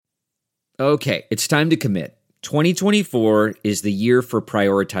Okay, it's time to commit. 2024 is the year for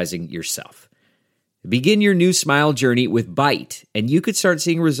prioritizing yourself. Begin your new smile journey with Byte, and you could start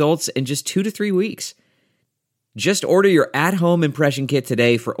seeing results in just 2 to 3 weeks. Just order your at-home impression kit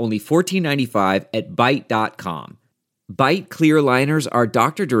today for only $14.95 at Byte.com. Byte clear liners are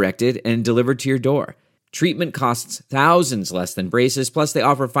doctor-directed and delivered to your door. Treatment costs thousands less than braces, plus they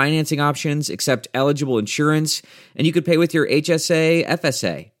offer financing options, accept eligible insurance, and you could pay with your HSA,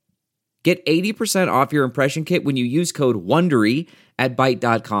 FSA. Get 80% off your impression kit when you use code WONDERY at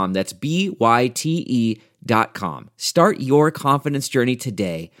Byte.com. That's BYTE.com. Start your confidence journey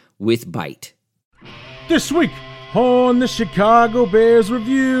today with Byte. This week on the Chicago Bears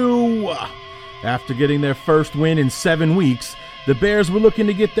Review. After getting their first win in 7 weeks, the Bears were looking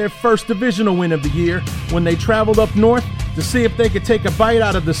to get their first divisional win of the year when they traveled up north to see if they could take a bite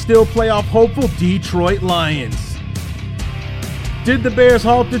out of the still playoff hopeful Detroit Lions. Did the Bears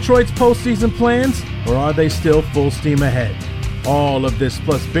halt Detroit's postseason plans, or are they still full steam ahead? All of this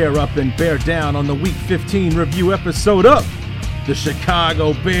plus Bear Up and Bear Down on the Week 15 review episode of the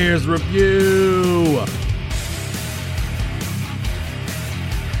Chicago Bears Review.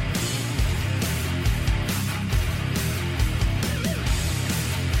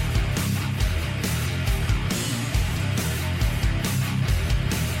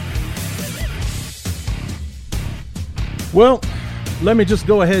 Well, let me just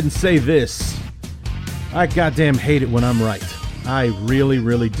go ahead and say this. I goddamn hate it when I'm right. I really,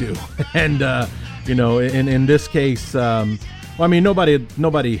 really do. And, in this case,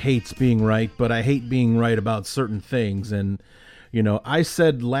 nobody hates being right, but I hate being right about certain things. And, I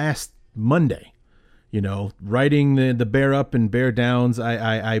said last Monday, writing the Bear Up and Bear Downs,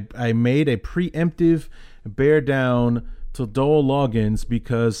 I made a preemptive Bear Down to Dowell Loggins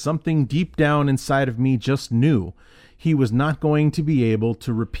because something deep down inside of me just knew he was not going to be able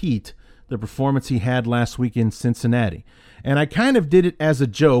to repeat the performance he had last week in Cincinnati. And I kind of did it as a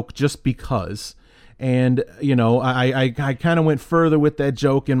joke just because. And, I kind of went further with that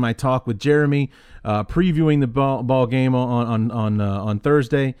joke in my talk with Jeremy, previewing the ball game on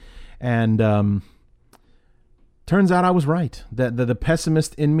Thursday. And turns out I was right. That the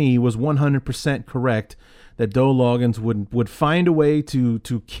pessimist in me was 100% correct. That Dowell Loggins would find a way to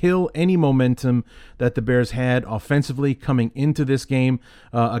kill any momentum that the Bears had offensively coming into this game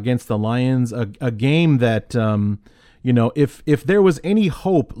against the Lions, a game that, if there was any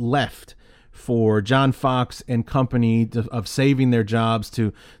hope left for John Fox and company of saving their jobs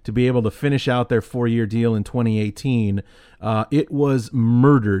to be able to finish out their 4-year deal in 2018, it was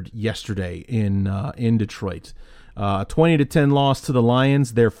murdered yesterday in Detroit. 20-10 loss to the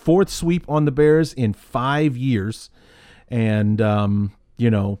Lions, their 4th sweep on the Bears in 5 years. And,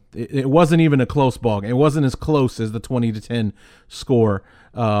 it wasn't even a close ball game. It wasn't as close as the 20-10 score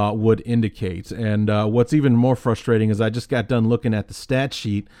would indicate. And what's even more frustrating is I just got done looking at the stat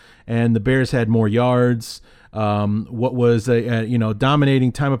sheet, and the Bears had more yards. What was a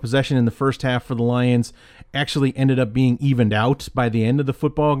dominating time of possession in the first half for the Lions actually ended up being evened out by the end of the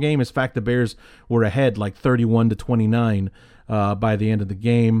football game. In fact, the Bears were ahead like 31-29 by the end of the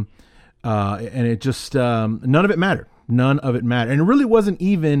game. And it just, none of it mattered. None of it mattered. And it really wasn't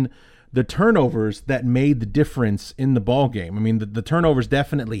even the turnovers that made the difference in the ball game. I mean, the turnovers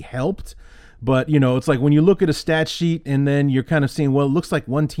definitely helped. But, it's like when you look at a stat sheet and then you're kind of seeing, well, it looks like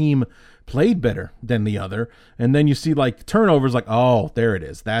one team played better than the other. And then you see like turnovers like, oh, there it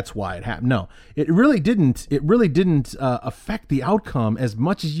is. That's why it happened. No, it really didn't affect the outcome as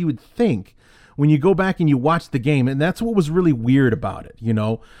much as you would think when you go back and you watch the game. And that's what was really weird about it.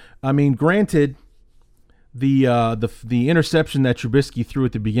 I mean, granted, the interception that Trubisky threw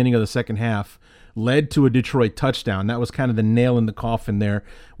at the beginning of the second half led to a Detroit touchdown. That was kind of the nail in the coffin there,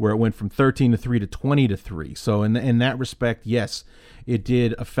 where it went from 13-3 to 20-3. So in that respect, yes, it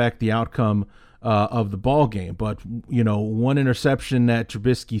did affect the outcome of the ball game. But one interception that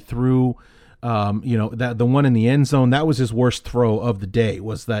Trubisky threw, that the one in the end zone, that was his worst throw of the day.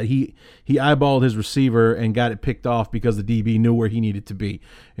 Was that he eyeballed his receiver and got it picked off because the DB knew where he needed to be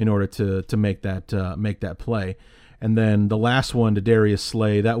in order to make that play. And then the last one to Darius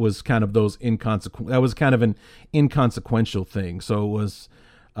Slay, that was kind of an inconsequential thing. So it was,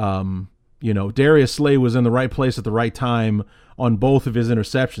 Darius Slay was in the right place at the right time on both of his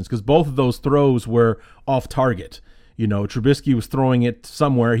interceptions because both of those throws were off target. Trubisky was throwing it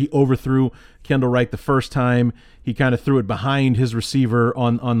somewhere. He overthrew Kendall Wright the first time. He kind of threw it behind his receiver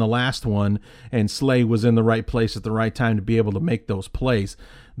on the last one, and Slay was in the right place at the right time to be able to make those plays.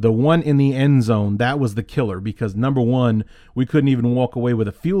 The one in the end zone, that was the killer, because number one, we couldn't even walk away with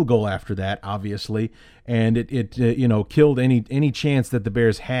a field goal after that, obviously, and it killed any chance that the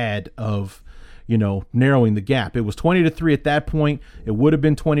Bears had of narrowing the gap. It was 20-3 at that point. It would have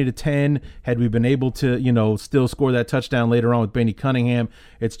been 20-10 had we been able to still score that touchdown later on with Benny Cunningham.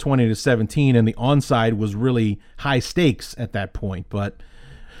 It's 20-17, and the onside was really high stakes at that point, but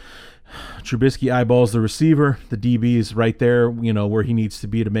Trubisky eyeballs the receiver. The DB is right there, where he needs to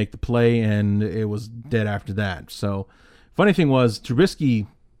be to make the play, and it was dead after that. So, funny thing was, Trubisky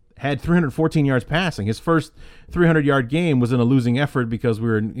had 314 yards passing. His first 300-yard game was in a losing effort because we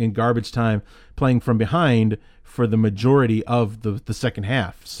were in garbage time playing from behind for the majority of the second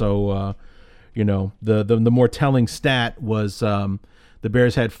half. So, the more telling stat was the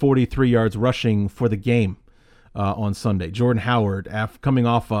Bears had 43 yards rushing for the game. On Sunday, Jordan Howard, coming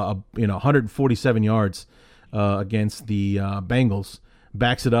off 147 yards against the Bengals,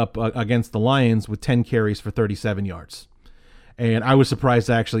 backs it up against the Lions with 10 carries for 37 yards. And I was surprised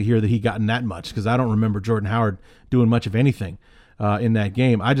to actually hear that he gotten that much, because I don't remember Jordan Howard doing much of anything in that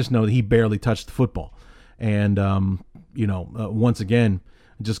game. I just know that he barely touched the football. And, once again,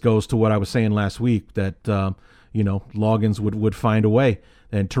 it just goes to what I was saying last week, that, Loggins would find a way.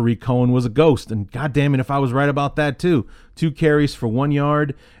 And Tariq Cohen was a ghost. And goddamn it, if I was right about that too. 2 carries for 1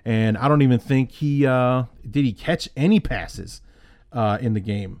 yard. And I don't even think did he catch any passes in the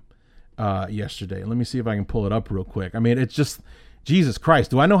game yesterday. Let me see if I can pull it up real quick. I mean, it's just, Jesus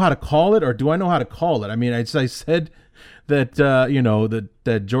Christ. Do I know how to call it, or do I know how to call it? I mean, I said that,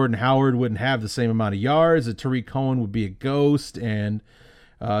 that Jordan Howard wouldn't have the same amount of yards, that Tariq Cohen would be a ghost. And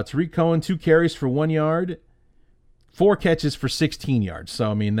Tariq Cohen, 2 carries for 1 yard. 4 catches for 16 yards. So,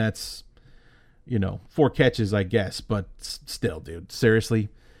 I mean, that's, 4 catches, I guess. But still, dude, seriously.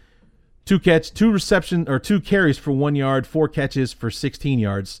 2 carries for 1 yard, 4 catches for 16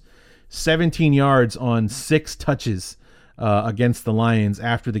 yards, 17 yards on 6 touches against the Lions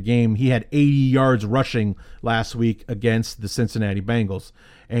after the game. He had 80 yards rushing last week against the Cincinnati Bengals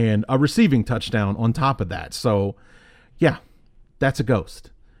and a receiving touchdown on top of that. So, yeah, that's a ghost.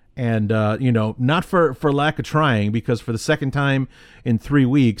 And, not for lack of trying, because for the second time in 3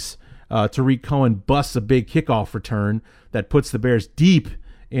 weeks, Tariq Cohen busts a big kickoff return that puts the Bears deep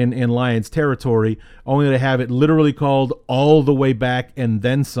in Lions territory, only to have it literally called all the way back and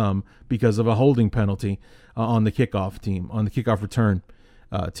then some because of a holding penalty on the kickoff return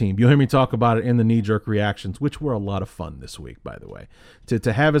team. You'll hear me talk about it in the knee-jerk reactions, which were a lot of fun this week, by the way.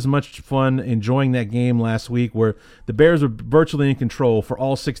 To have as much fun enjoying that game last week, where the Bears were virtually in control for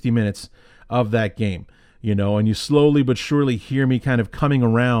all 60 minutes of that game, and you slowly but surely hear me kind of coming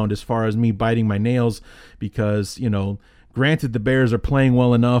around as far as me biting my nails, because, granted, the Bears are playing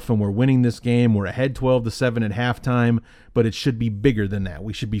well enough and we're winning this game. We're ahead 12-7 at halftime, but it should be bigger than that.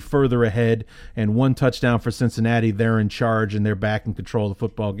 We should be further ahead, and 1 touchdown for Cincinnati. They're in charge and they're back in control of the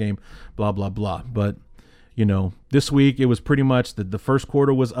football game, blah, blah, blah. But, this week it was pretty much the first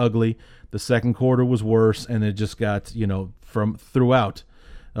quarter was ugly. The second quarter was worse, and it just got, from throughout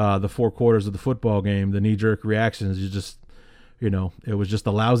the 4 quarters of the football game, the knee-jerk reactions, it was just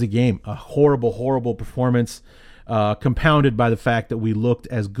a lousy game, a horrible, horrible performance. Compounded by the fact that we looked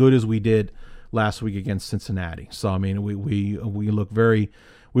as good as we did last week against Cincinnati. So, I mean, we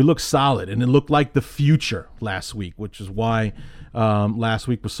look solid, and it looked like the future last week, which is why last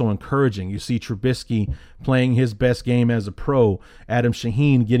week was so encouraging. You see Trubisky playing his best game as a pro, Adam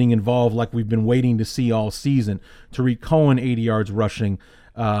Shaheen getting involved like we've been waiting to see all season, Tariq Cohen 80 yards rushing,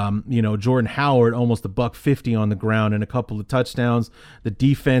 Jordan Howard almost $150 on the ground and a couple of touchdowns, the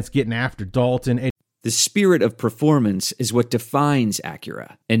defense getting after Dalton. The spirit of performance is what defines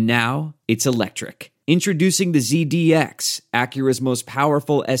Acura, and now it's electric. Introducing the ZDX, Acura's most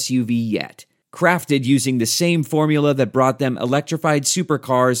powerful SUV yet. Crafted using the same formula that brought them electrified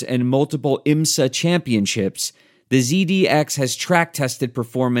supercars and multiple IMSA championships, the ZDX has track-tested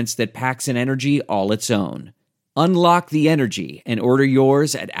performance that packs an energy all its own. Unlock the energy and order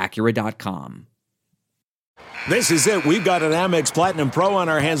yours at Acura.com. This is it. We've got an Amex Platinum Pro on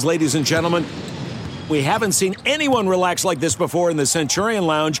our hands, ladies and gentlemen. We haven't seen anyone relax like this before in the Centurion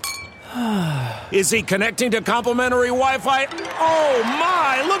Lounge. Is he connecting to complimentary Wi-Fi? Oh,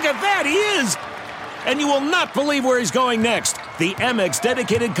 my! Look at that! He is! And you will not believe where he's going next. The Amex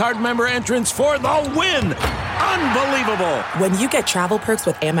dedicated card member entrance for the win! Unbelievable! When you get travel perks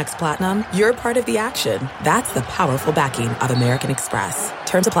with Amex Platinum, you're part of the action. That's the powerful backing of American Express.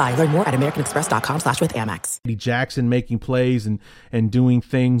 Terms apply. Learn more at americanexpress.com/withAmex. Jackson making plays and doing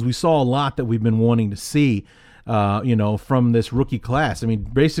things. We saw a lot that we've been wanting to see from this rookie class. I mean,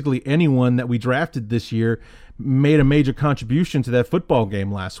 basically anyone that we drafted this year made a major contribution to that football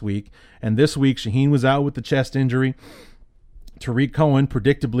game last week. And this week, Shaheen was out with the chest injury. Tariq Cohen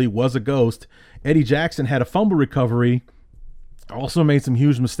predictably was a ghost. Eddie Jackson had a fumble recovery, also made some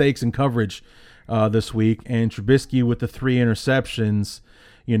huge mistakes in coverage this week. And Trubisky with the 3 interceptions,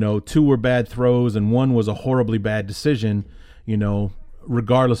 2 were bad throws and 1 was a horribly bad decision,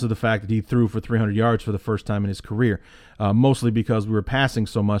 regardless of the fact that he threw for 300 yards for the first time in his career, mostly because we were passing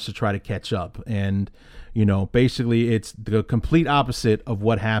so much to try to catch up. And, basically it's the complete opposite of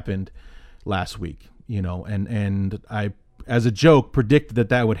what happened last week, and I, as a joke, predicted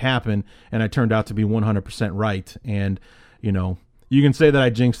that would happen, and I turned out to be 100% right. And, you can say that I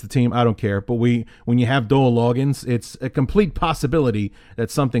jinxed the team. I don't care. But when you have Dowell Loggins, it's a complete possibility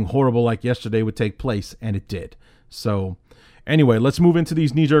that something horrible like yesterday would take place, and it did. So anyway, let's move into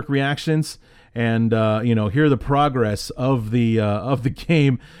these knee-jerk reactions and hear the progress of the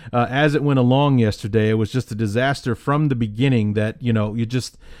game as it went along yesterday. It was just a disaster from the beginning. That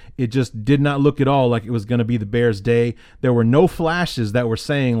it just did not look at all like it was going to be the Bears' day. There were no flashes that were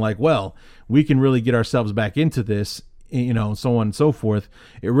saying like, well, we can really get ourselves back into this, so on and so forth.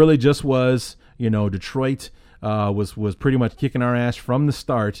 It really just was, Detroit was pretty much kicking our ass from the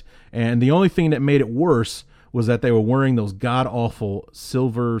start, and the only thing that made it worse was that they were wearing those god-awful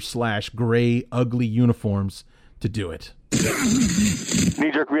silver/gray ugly uniforms to do it.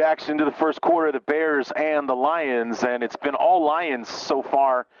 Knee-jerk reaction to the first quarter, the Bears and the Lions, and it's been all Lions so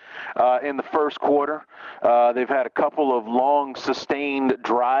far in the first quarter. They've had a couple of long, sustained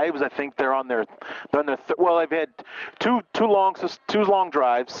drives. I think they're on their they've had two long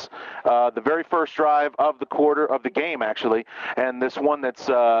drives. The very first drive of the game, actually, and this one that's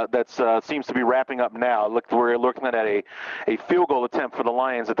seems to be wrapping up now. We're looking at a field goal attempt for the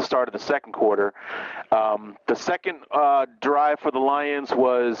Lions at the start of the second quarter. The second drive for the Lions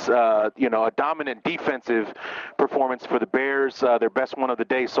was a dominant defensive performance for the Bears, their best one of the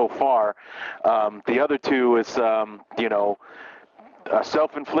day so far. The other two is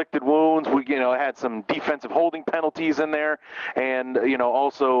self-inflicted wounds. We had some defensive holding penalties in there, and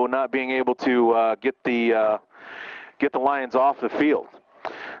also not being able to get the Lions off the field.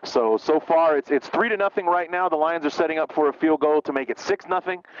 So far it's 3-0 right now. The Lions are setting up for a field goal to make it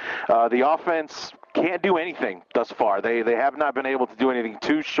 6-0. The offense can't do anything thus far. They have not been able to do anything.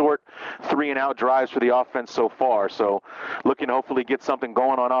 2 short 3-and-out drives for the offense so far. So looking to hopefully get something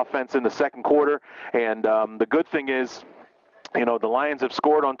going on offense in the second quarter. And the good thing is, the Lions have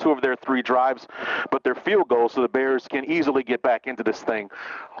scored on 2 of their 3 drives, but they're field goals, so the Bears can easily get back into this thing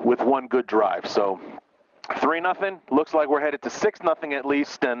with 1 good drive. So 3-0. Looks like we're headed to 6-0 at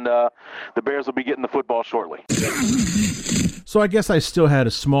least, and the Bears will be getting the football shortly. So I guess I still had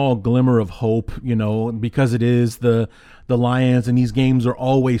a small glimmer of hope, because it is the Lions, and these games are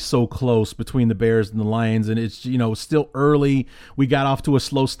always so close between the Bears and the Lions, and it's still early. We got off to a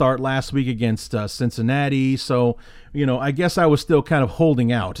slow start last week against Cincinnati, so I guess I was still kind of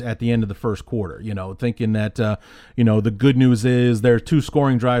holding out at the end of the first quarter, thinking that the good news is there are 2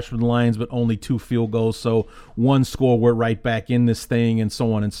 scoring drives from the Lions, but only 2 field goals, so 1 score, we're right back in this thing, and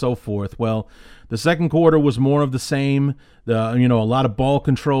so on and so forth. Well, the second quarter was more of the same. A lot of ball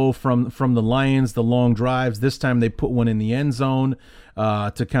control from the Lions, the long drives. This time they put one in the end zone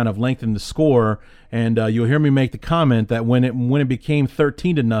to kind of lengthen the score. And you'll hear me make the comment that when it became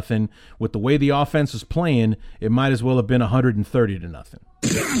 13-0, with the way the offense was playing, it might as well have been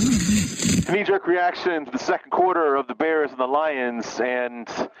 130-0. Knee-jerk reaction to the second quarter of the Bears and the Lions, and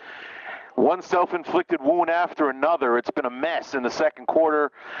one self-inflicted wound after another. It's been a mess in the second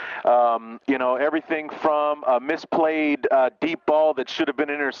quarter. Everything from a misplayed deep ball that should have been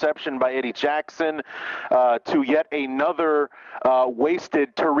an interception by Eddie Jackson to yet another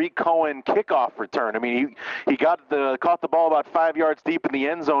wasted Tariq Cohen kickoff return. I mean, he caught the ball about 5 yards deep in the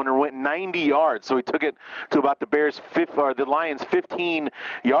end zone and went 90 yards. So he took it to about the Lions'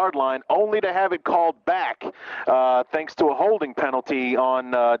 15-yard line, only to have it called back thanks to a holding penalty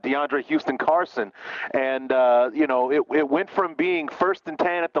on DeAndre Houston Carson. And it went from being 1st and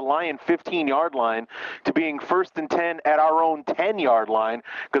 10 at the Lion 15-yard line to being 1st and 10 at our own 10-yard line,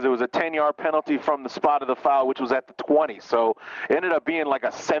 because it was a 10-yard penalty from the spot of the foul, which was at the 20. So it ended up being like a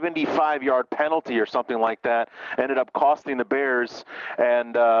 75-yard penalty or something like that. Ended up costing the Bears,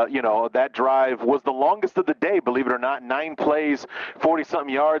 and that drive was the longest of the day, believe it or not. 9 plays,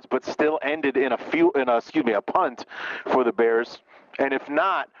 40-something yards, but still ended in a punt for the Bears. And if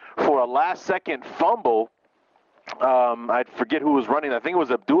not for a last-second fumble I forget who was running. I think it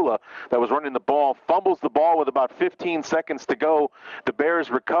was Abdullah that was running the ball, fumbles the ball with about 15 seconds to go. The Bears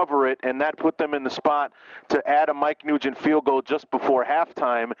recover it, and that put them in the spot to add a Mike Nugent field goal just before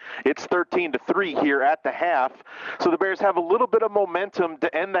halftime. It's 13-3 here at the half. So the Bears have a little bit of momentum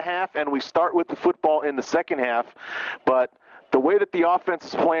to end the half, and we start with the football in the second half. But the way that the offense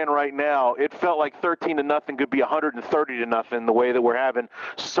is playing right now, it felt like 13-0 could be 130-0. The way that we're having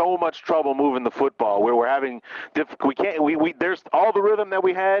so much trouble moving the football, where we're having there's all the rhythm that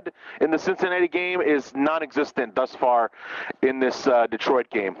we had in the Cincinnati game is non-existent thus far in this Detroit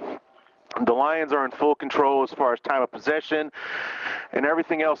game. The Lions are in full control as far as time of possession and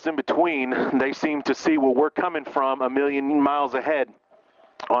everything else in between. They seem to see where we're coming from a million miles ahead.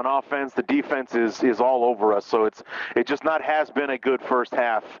 On offense, the defense is all over us, so it just has been a good first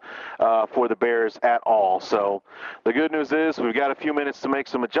half for the Bears at all. So the good news is we've got a few minutes to make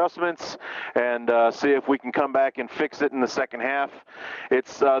some adjustments and see if we can come back and fix it in the second half.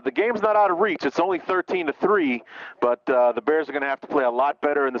 It's the game's not out of reach. It's only 13-3, but the Bears are going to have to play a lot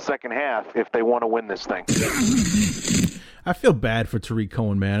better in the second half if they want to win this thing. I feel bad for Tarik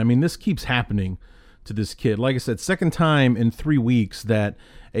Cohen, man. I mean, this keeps happening to this kid. Like I said, second time in 3 weeks that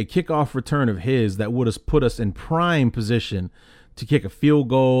a kickoff return of his that would have put us in prime position to kick a field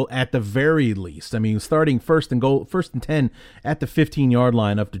goal at the very least. I mean, starting first and 10 at the 15-yard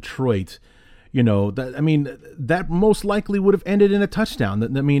line of Detroit, that most likely would have ended in a touchdown.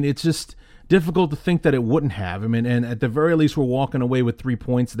 I mean, it's just difficult to think that it wouldn't have. I mean, and at the very least, we're walking away with 3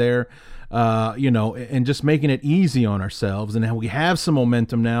 points there, and just making it easy on ourselves. And we have some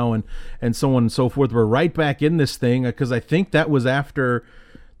momentum now and so on and so forth. We're right back in this thing because I think that was after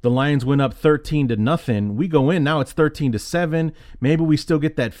the Lions went up 13-0. We go in, now it's 13-7. Maybe we still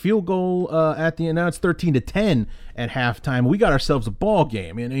get that field goal at the end. Now it's 13-10 at halftime. We got ourselves a ball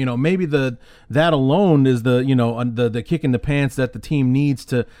game. And maybe that alone is the kick in the pants that the team needs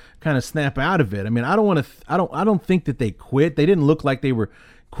to kind of snap out of it. I mean, I don't think that they quit. They didn't look like they were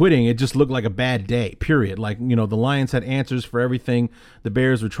quitting. It just looked like a bad day, period. Like, the Lions had answers for everything the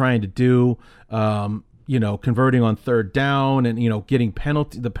Bears were trying to do. Converting on third down and, getting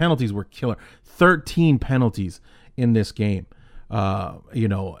the penalties were killer. 13 penalties in this game.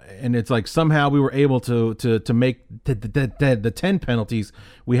 And it's like somehow we were able to make the 10 penalties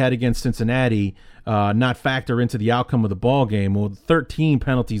we had against Cincinnati not factor into the outcome of the ball game. Well, 13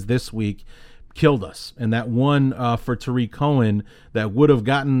 penalties this week killed us. And that one for Tarik Cohen that would have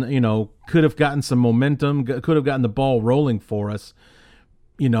gotten, could have gotten some momentum, could have gotten the ball rolling for us,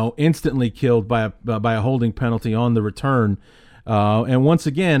 instantly killed by a holding penalty on the return. And once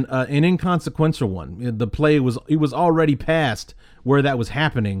again, an inconsequential one. The play was already past where that was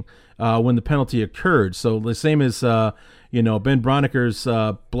happening when the penalty occurred. So the same as, Ben Broniker's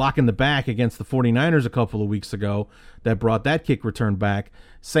blocking the back against the 49ers a couple of weeks ago that brought that kick return back.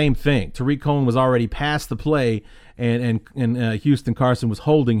 Same thing. Tarik Cohen was already past the play, and Houston Carson was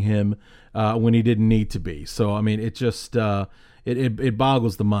holding him when he didn't need to be. So, I mean, it just it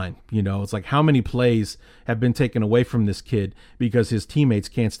boggles the mind. It's like how many plays have been taken away from this kid because his teammates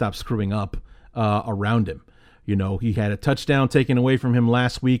can't stop screwing up around him. He had a touchdown taken away from him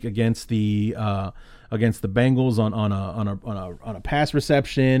last week against the Bengals on a pass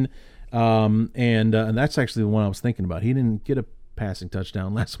reception, and that's actually the one I was thinking about. He didn't get a passing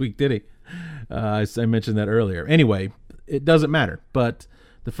touchdown last week, did he? I mentioned that earlier. Anyway, it doesn't matter. But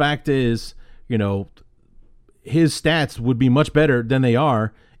the fact is, his stats would be much better than they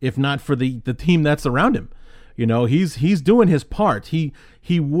are if not for the team that's around him. He's doing his part. He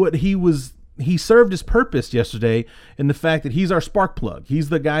served his purpose yesterday in the fact that he's our spark plug. He's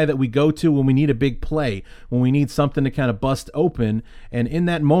the guy that we go to when we need a big play, when we need something to kind of bust open. And in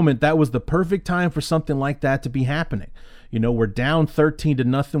that moment, that was the perfect time for something like that to be happening. We're down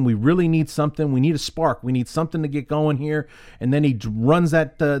 13-0. We really need something. We need a spark. We need something to get going here. And then he runs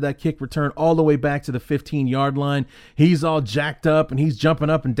that kick return all the way back to the 15-yard line. He's all jacked up and he's jumping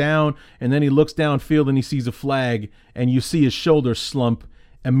up and down. And then he looks downfield and he sees a flag and you see his shoulders slump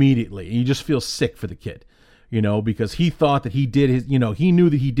immediately. And you just feel sick for the kid, because he thought that he did his, he knew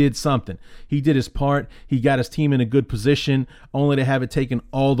that he did something. He did his part. He got his team in a good position only to have it taken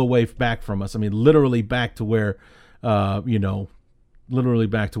all the way back from us. I mean, literally back to where literally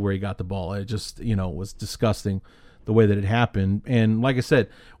back to where he got the ball. It just, was disgusting the way that it happened. And like I said,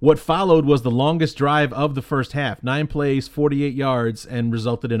 what followed was the longest drive of the first half, 9 plays, 48 yards, and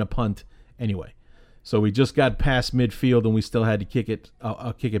resulted in a punt anyway. So we just got past midfield and we still had to kick it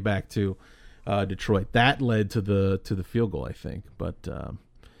back to Detroit. That led to the field goal, I think. But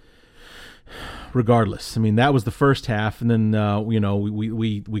regardless. I mean, that was the first half, and then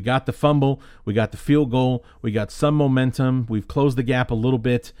we got the fumble, we got the field goal, we got some momentum, we've closed the gap a little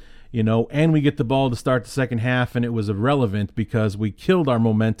bit, and we get the ball to start the second half, and it was irrelevant because we killed our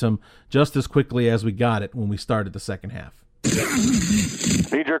momentum just as quickly as we got it when we started the second half.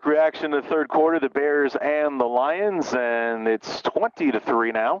 Knee-jerk reaction to the third quarter, the Bears and the Lions, and it's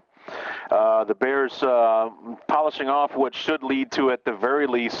 20-3 now. The Bears polishing off what should lead to, at the very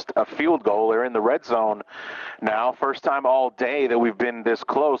least, a field goal. They're in the red zone now. First time all day that we've been this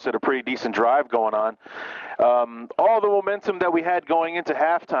close, at a pretty decent drive going on. All the momentum that we had going into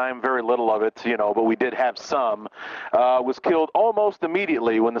halftime, very little of it, but we did have some, was killed almost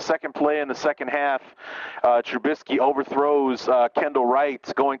immediately when the second play in the second half, Trubisky overthrows Kendall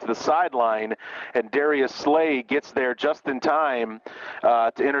Wright going to the sideline, and Darius Slay gets there just in time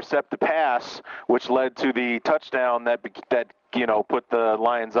to intercept the pass, which led to the touchdown that put the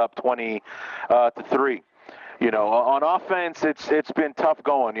Lions up 20-3. On offense, it's been tough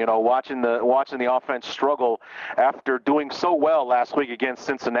going. Watching the offense struggle after doing so well last week against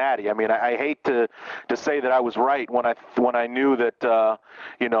Cincinnati. I mean, I hate to say that I was right when I knew that Dole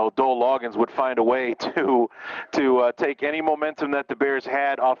Loggins would find a way to take any momentum that the Bears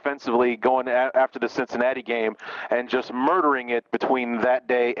had offensively going after the Cincinnati game and just murdering it between that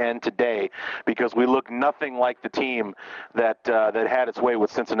day and today, because we look nothing like the team that had its way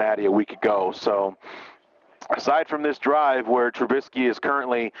with Cincinnati a week ago. So, aside from this drive where Trubisky is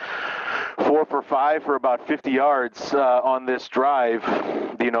currently 4 for 5 for about 50 yards on this drive,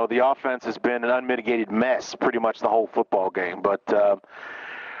 the offense has been an unmitigated mess pretty much the whole football game. But,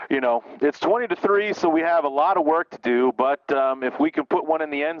 it's 20-3, so we have a lot of work to do. But if we can put one in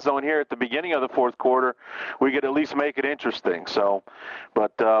the end zone here at the beginning of the fourth quarter, we could at least make it interesting. So,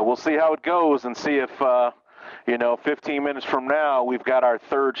 but we'll see how it goes and see if, 15 minutes from now, we've got our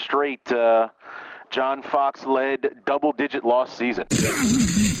third straight John Fox-led double-digit loss season.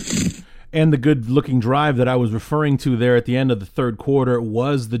 And the good-looking drive that I was referring to there at the end of the third quarter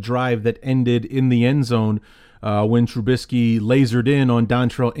was the drive that ended in the end zone when Trubisky lasered in on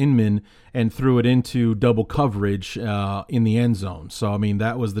Dontrell Inman and threw it into double coverage in the end zone. So, I mean,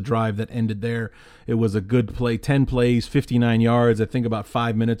 that was the drive that ended there. It was a good play, 10 plays, 59 yards, I think about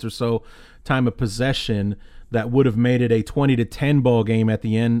 5 minutes or so time of possession. That would have made it a 20-10 ball game at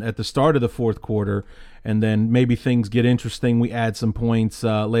the start of the fourth quarter, and then maybe things get interesting. We add some points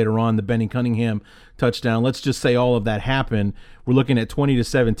later on, the Benny Cunningham touchdown. Let's just say all of that happened. We're looking at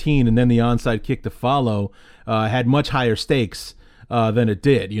 20-17, and then the onside kick to follow had much higher stakes than it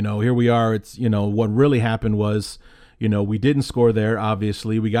did. Here we are. It's what really happened was, we didn't score there.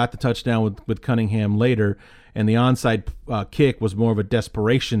 Obviously, we got the touchdown with Cunningham later. And the onside kick was more of a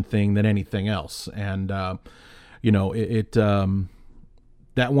desperation thing than anything else. And,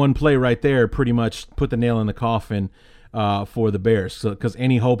 that one play right there pretty much put the nail in the coffin for the Bears. Because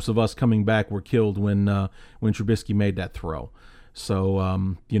any hopes of us coming back were killed when Trubisky made that throw.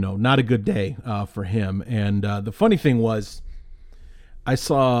 So, not a good day for him. And the funny thing was, I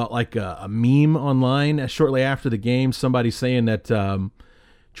saw like a meme online shortly after the game, somebody saying that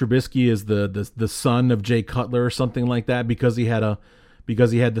Trubisky is the son of Jay Cutler or something like that because he had the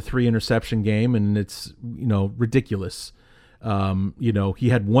 3 interception game, and it's ridiculous. He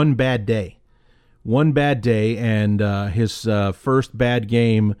had one bad day, and his first bad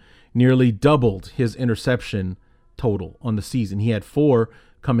game nearly doubled his interception total on the season. He had 4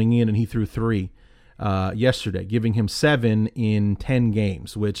 coming in, and he threw 3 yesterday, giving him 7 in 10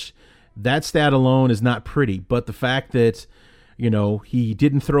 games. Which that stat alone is not pretty, but the fact that he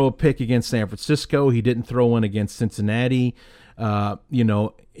didn't throw a pick against San Francisco. He didn't throw one against Cincinnati.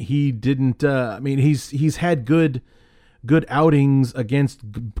 He didn't. He's had good outings against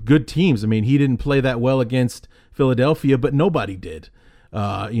good teams. I mean, he didn't play that well against Philadelphia, but nobody did.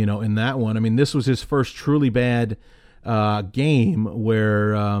 In that one. I mean, this was his first truly bad game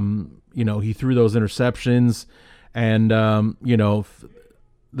where he threw those interceptions, and there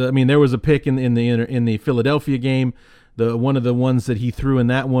was a pick in the Philadelphia game. One of the ones that he threw in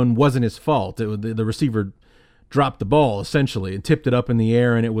that one wasn't his fault. The receiver dropped the ball essentially and tipped it up in the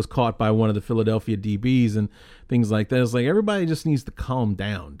air, and it was caught by one of the Philadelphia DBs and things like that. It's like everybody just needs to calm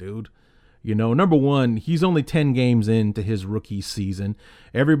down, dude. Number one, he's only 10 games into his rookie season.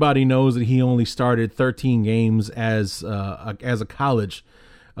 Everybody knows that he only started 13 games as a college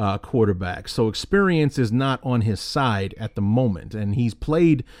quarterback. So experience is not on his side at the moment, and he's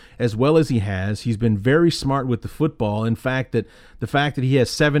played as well as he has. He's been very smart with the football. In fact, the fact that he has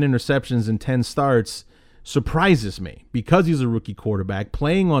 7 interceptions and 10 starts surprises me because he's a rookie quarterback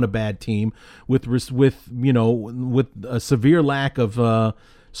playing on a bad team with a severe lack of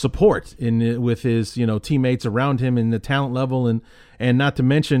support with his teammates around him and the talent level, and not to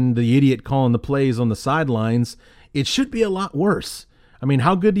mention the idiot calling the plays on the sidelines, it should be a lot worse. I mean,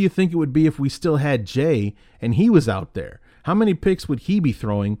 how good do you think it would be if we still had Jay and he was out there? How many picks would he be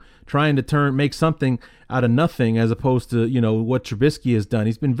throwing, trying to make something out of nothing, as opposed to, what Trubisky has done?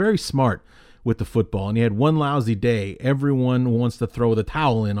 He's been very smart with the football, and he had one lousy day. Everyone wants to throw the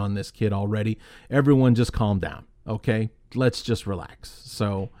towel in on this kid already. Everyone just calm down, okay? Let's just relax.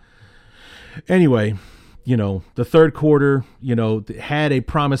 So anyway, the third quarter, had a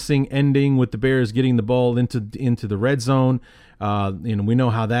promising ending with the Bears getting the ball into the red zone. We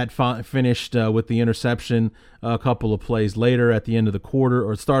know how that finished with the interception a couple of plays later at the end of the quarter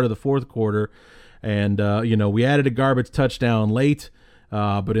or start of the fourth quarter. And, we added a garbage touchdown late,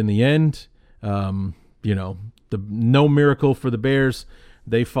 but in the end, no miracle for the Bears.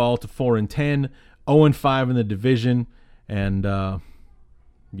 They fall to 4-10, 0-5 in the division. And,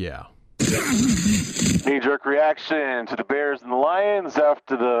 yeah. Knee-jerk reaction to the Bears and the Lions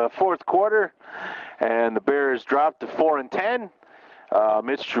after the fourth quarter, and the Bears dropped to 4-10.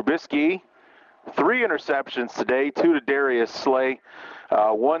 Mitch Trubisky, 3 interceptions today, 2 to Darius Slay,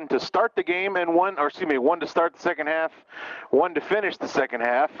 1 to start the game and 1 to start the second half, 1 to finish the second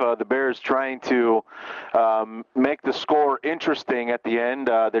half. The Bears trying to make the score interesting at the end.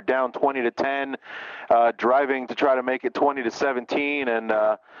 They're down 20-10, driving to try to make it 20-17, and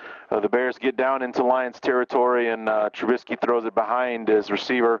the Bears get down into Lions territory, and Trubisky throws it behind his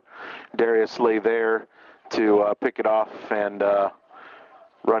receiver, Darius Slay, there to pick it off and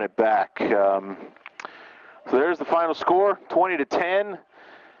run it back. So there's the final score, 20-10.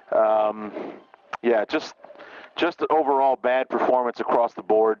 Just an overall bad performance across the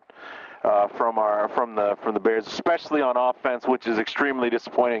board from the Bears, especially on offense, which is extremely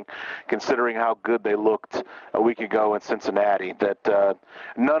disappointing considering how good they looked a week ago in Cincinnati. That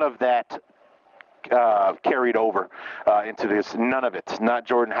none of that carried over into this. None of it. Not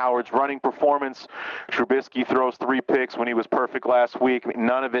Jordan Howard's running performance. Trubisky throws 3 picks when he was perfect last week.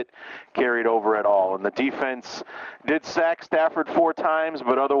 None of it carried over at all. And the defense did sack Stafford 4 times,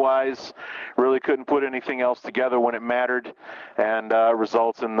 but otherwise really couldn't put anything else together when it mattered, and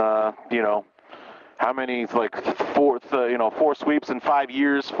results in the, how many, like 4 sweeps in 5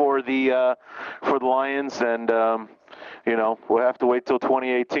 years for the Lions, and we'll have to wait till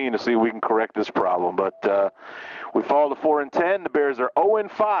 2018 to see if we can correct this problem. But we fall to 4-10. The Bears are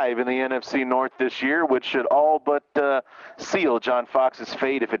 0-5 in the NFC North this year, which should all but seal John Fox's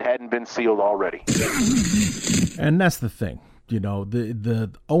fate if it hadn't been sealed already. And that's the thing.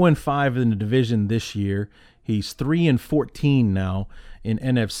 The 0-5 in the division this year. He's 3-14 now in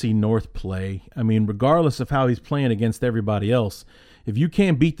NFC North play. I mean, regardless of how he's playing against everybody else, if you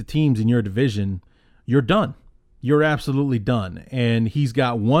can't beat the teams in your division, you're done. You're absolutely done. And he's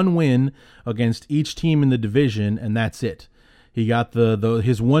got 1 win against each team in the division, and that's it. He got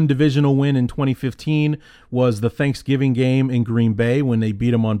his 1 divisional win in 2015 was the Thanksgiving game in Green Bay when they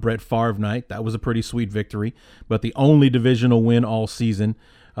beat him on Brett Favre night. That was a pretty sweet victory, but the only divisional win all season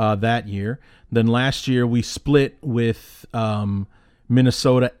that year. Then last year we split with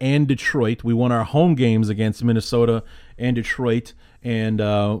Minnesota and Detroit. We won our home games against Minnesota and Detroit, and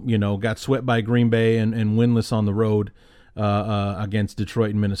got swept by Green Bay and winless on the road against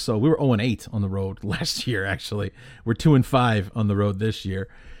Detroit and Minnesota. We were 0-8 on the road last year, actually. We're 2-5 on the road this year.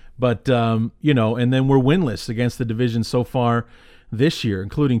 But, and then we're winless against the division so far this year,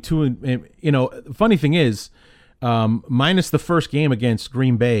 including 2. Funny thing is, minus the first game against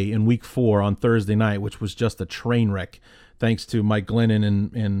Green Bay in Week 4 on Thursday night, which was just a train wreck, thanks to Mike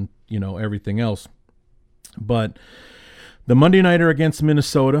Glennon and everything else. But the Monday nighter against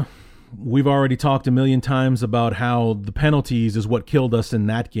Minnesota, we've already talked a million times about how the penalties is what killed us in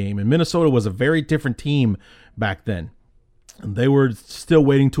that game. And Minnesota was a very different team back then. They were still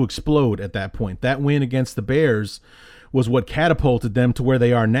waiting to explode at that point. That win against the Bears was what catapulted them to where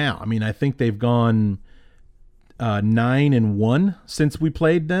they are now. I mean, I think they've gone 9-1 since we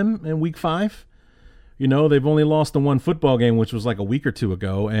played them in Week 5. They've only lost the 1 football game, which was like a week or 2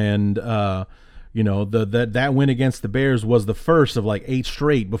 ago. And, that win against the Bears was the first of like 8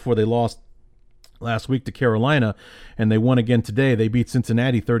 straight before they lost last week to Carolina, and they won again today. They beat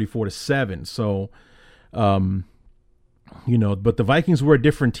Cincinnati 34-7. So, but the Vikings were a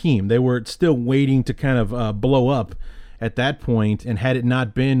different team. They were still waiting to kind of blow up at that point, and had it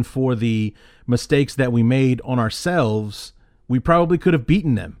not been for the mistakes that we made on ourselves, we probably could have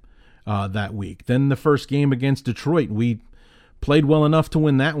beaten them that week. Then the first game against Detroit, we played well enough to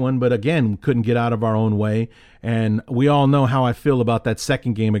win that one, but again, couldn't get out of our own way. And we all know how I feel about that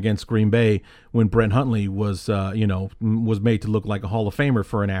second game against Green Bay when Brent Hundley was made to look like a Hall of Famer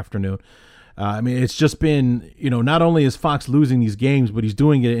for an afternoon. I mean, it's just been, not only is Fox losing these games, but he's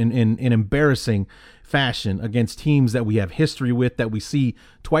doing it in embarrassing fashion against teams that we have history with, that we see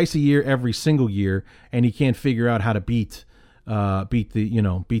twice a year, every single year, and he can't figure out how to beat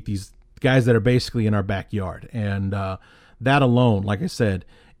these guys that are basically in our backyard. And that alone, like I said,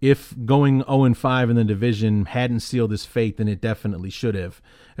 if going 0-5 in the division hadn't sealed his fate, then it definitely should have,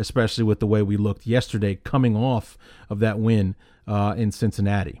 especially with the way we looked yesterday coming off of that win in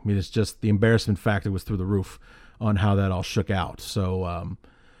Cincinnati. I mean, it's just the embarrassment factor was through the roof on how that all shook out. So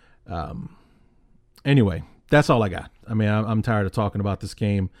anyway, that's all I got. I mean, I'm tired of talking about this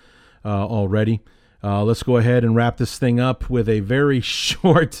game already. Let's go ahead and wrap this thing up with a very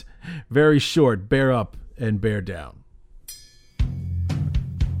short bear up and bear down.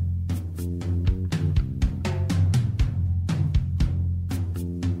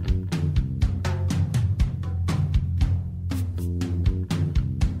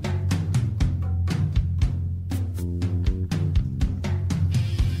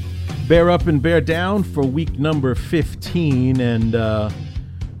 Bear up and bear down for week number 15, and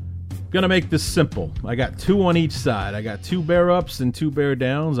gonna make this simple. I got 2 on each side. I got 2 bear ups and 2 bear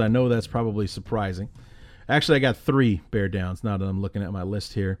downs. I know that's probably surprising. Actually, I got 3 bear downs now that I'm looking at my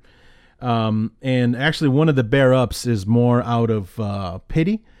list here. And actually, one of the bear ups is more out of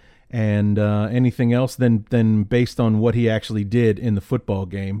pity and anything else than based on what he actually did in the football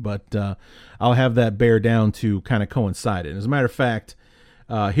game. But I'll have that bear down to kind of coincide it. As a matter of fact,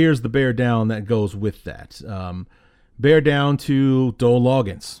 here's the bear down that goes with that. Bear down to Dowell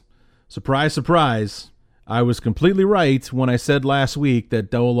Loggins. Surprise, surprise. I was completely right when I said last week that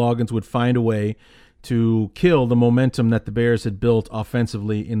Dowell Loggins would find a way to kill the momentum that the Bears had built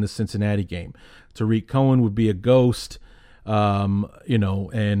offensively in the Cincinnati game. Tariq Cohen would be a ghost, and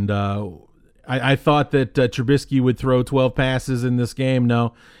I thought that Trubisky would throw 12 passes in this game.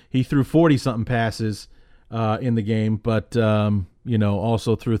 No, he threw 40-something passes in the game, but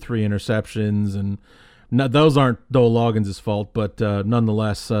also threw 3 interceptions, and those aren't Dowell Loggins' fault, but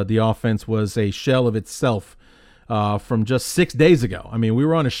nonetheless, the offense was a shell of itself from just 6 days ago. I mean, we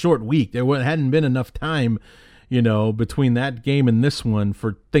were on a short week. There hadn't been enough time, between that game and this one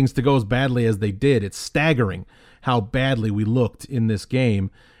for things to go as badly as they did. It's staggering how badly we looked in this game,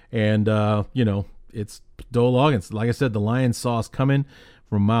 and it's Dowell Loggins. Like I said, the Lions saw us coming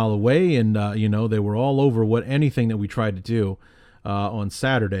from a mile away, and they were all over anything that we tried to do on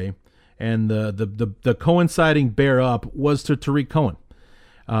Saturday. And the coinciding bear up was to Tariq Cohen.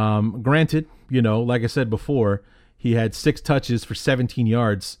 Granted, like I said before, he had 6 touches for 17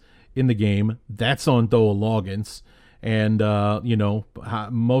 yards in the game. That's on Dowell Loggins. And,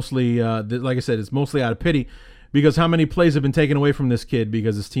 mostly, like I said, it's mostly out of pity because how many plays have been taken away from this kid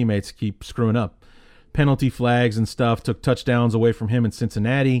because his teammates keep screwing up. Penalty flags and stuff, took touchdowns away from him in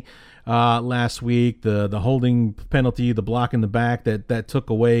Cincinnati last week. The holding penalty, the block in the back that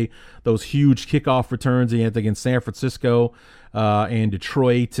took away those huge kickoff returns he had against San Francisco and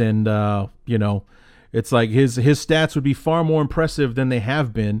Detroit. And, it's like his stats would be far more impressive than they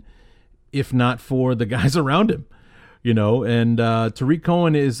have been if not for the guys around him. And Tariq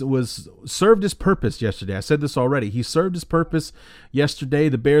Cohen served his purpose yesterday. I said this already. He served his purpose yesterday.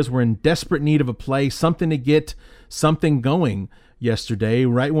 The Bears were in desperate need of a play, something to get something going yesterday,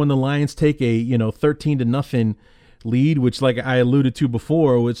 right when the Lions take a 13-0 lead, which, like I alluded to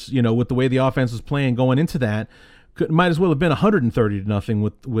before, which with the way the offense was playing going into that, might as well have been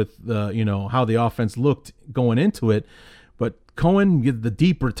 130-0 with how the offense looked going into it. But Cohen gets the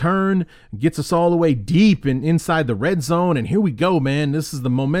deep return, gets us all the way deep and inside the red zone, and here we go, man. This is the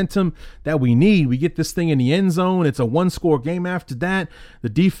momentum that we need. We get this thing in the end zone. It's a 1-score game after that. The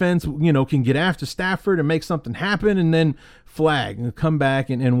defense, can get after Stafford and make something happen, and then flag and come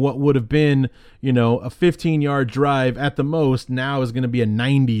back, and what would have been, a 15-yard drive at the most now is going to be a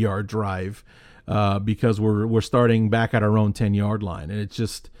 90-yard drive because we're starting back at our own 10-yard line, and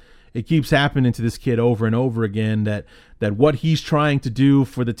it keeps happening to this kid over and over again that what he's trying to do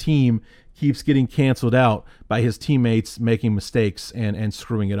for the team keeps getting canceled out by his teammates making mistakes and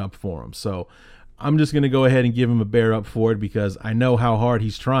screwing it up for him. So I'm just going to go ahead and give him a bear up for it because I know how hard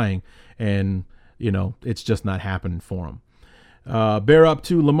he's trying, and, it's just not happening for him. Bear up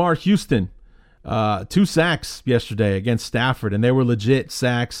to Lamar Houston. 2 sacks yesterday against Stafford, and they were legit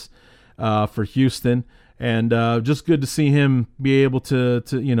sacks for Houston. And just good to see him be able to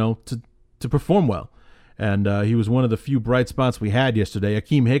perform well. And he was one of the few bright spots we had yesterday.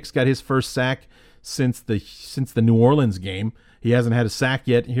 Akeem Hicks got his first sack since the New Orleans game. He hasn't had a sack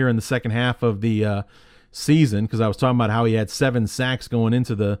yet here in the second half of the season, because I was talking about how he had 7 sacks going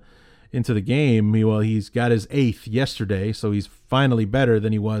into the game. Well, he's got his 8th yesterday, so he's finally better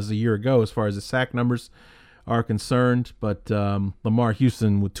than he was a year ago as far as his sack numbers are concerned. But Lamar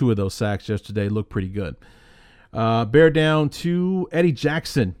Houston with 2 of those sacks yesterday looked pretty good. Bear down to Eddie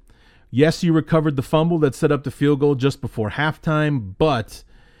Jackson. Yes, you recovered the fumble that set up the field goal just before halftime, but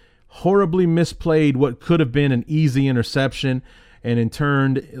horribly misplayed what could have been an easy interception, and in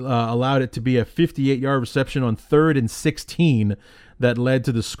turn allowed it to be a 58-yard reception on 3rd and 16 that led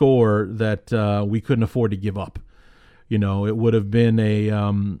to the score that we couldn't afford to give up. You would have been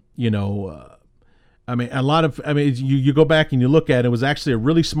you go back and you look at it, it was actually a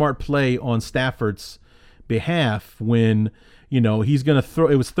really smart play on Stafford's behalf when, he's going to throw.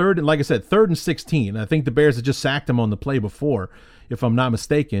 It was 3rd and 16. I think the Bears had just sacked him on the play before, if I'm not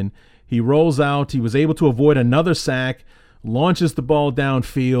mistaken. He rolls out. He was able to avoid another sack, launches the ball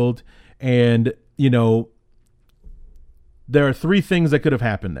downfield, and, there are 3 things that could have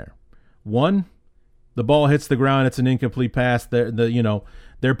happened there. 1, the ball hits the ground. It's an incomplete pass.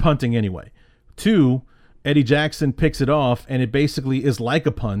 They're punting anyway. 2, Eddie Jackson picks it off, and it basically is like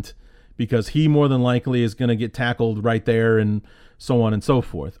a punt because he more than likely is going to get tackled right there and so on and so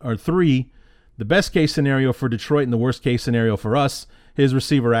forth. Or 3, the best case scenario for Detroit and the worst case scenario for us, his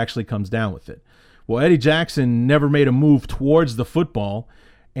receiver actually comes down with it. Well, Eddie Jackson never made a move towards the football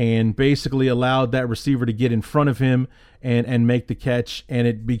and basically allowed that receiver to get in front of him and make the catch, and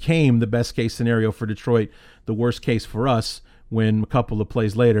it became the best case scenario for Detroit, the worst case for us, when a couple of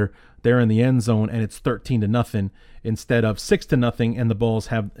plays later they're in the end zone and it's 13-0 instead of 6-0, and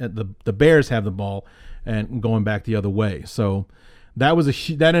the Bears have the ball and going back the other way. So that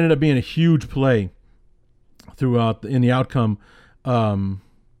ended up being a huge play throughout in the outcome of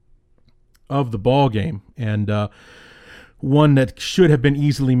the ball game, and one that should have been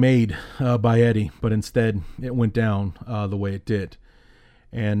easily made by Eddie, but instead it went down the way it did.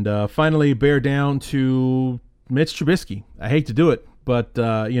 And finally, bear down to Mitch Trubisky. I hate to do it, but 3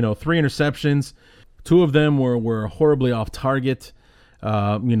 interceptions. 2 of them were horribly off target.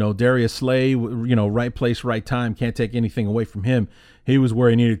 Darius Slay, right place, right time. Can't take anything away from him. He was where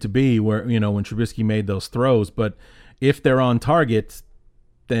he needed to be when Trubisky made those throws. But if they're on target,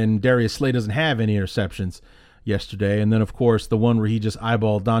 then Darius Slay doesn't have any interceptions yesterday. And then, of course, the one where he just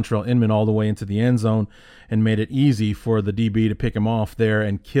eyeballed Dontrell Inman all the way into the end zone and made it easy for the DB to pick him off there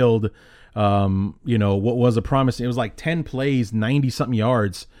and killed, what was a promising. It was like 10 plays, 90-something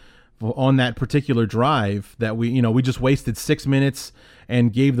yards on that particular drive that we just wasted 6 minutes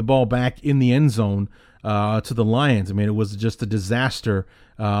and gave the ball back in the end zone to the Lions. I mean, it was just a disaster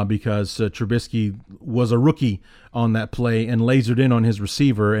because Trubisky was a rookie on that play and lasered in on his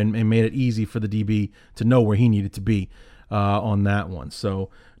receiver and made it easy for the DB to know where he needed to be on that one. So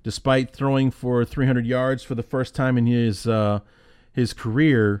despite throwing for 300 yards for the first time in his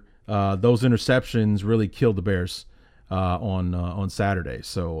career, those interceptions really killed the Bears on Saturday.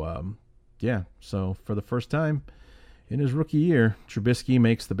 So, so for the first time in his rookie year, Trubisky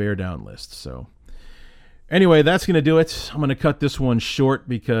makes the bear down list. So anyway, that's going to do it. I'm going to cut this one short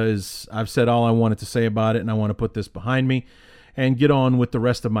because I've said all I wanted to say about it, and I want to put this behind me and get on with the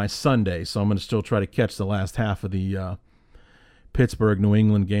rest of my Sunday. So I'm going to still try to catch the last half of the Pittsburgh-New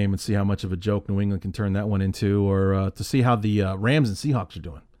England game and see how much of a joke New England can turn that one into, or to see how the Rams and Seahawks are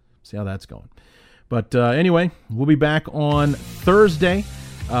doing. See how that's going. But anyway, we'll be back on Thursday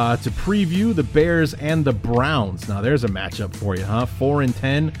to preview the Bears and the Browns. Now, there's a matchup for you, huh?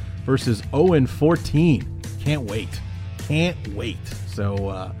 4-10 versus 0-14. Can't wait. So,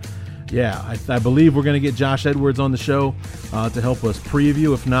 I believe we're going to get Josh Edwards on the show to help us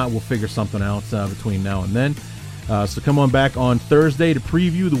preview. If not, we'll figure something out between now and then. So come on back on Thursday to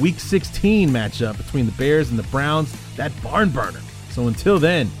preview the Week 16 matchup between the Bears and the Browns, that barn burner. So until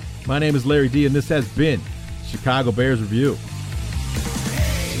then, my name is Larry D, and this has been Chicago Bears Review.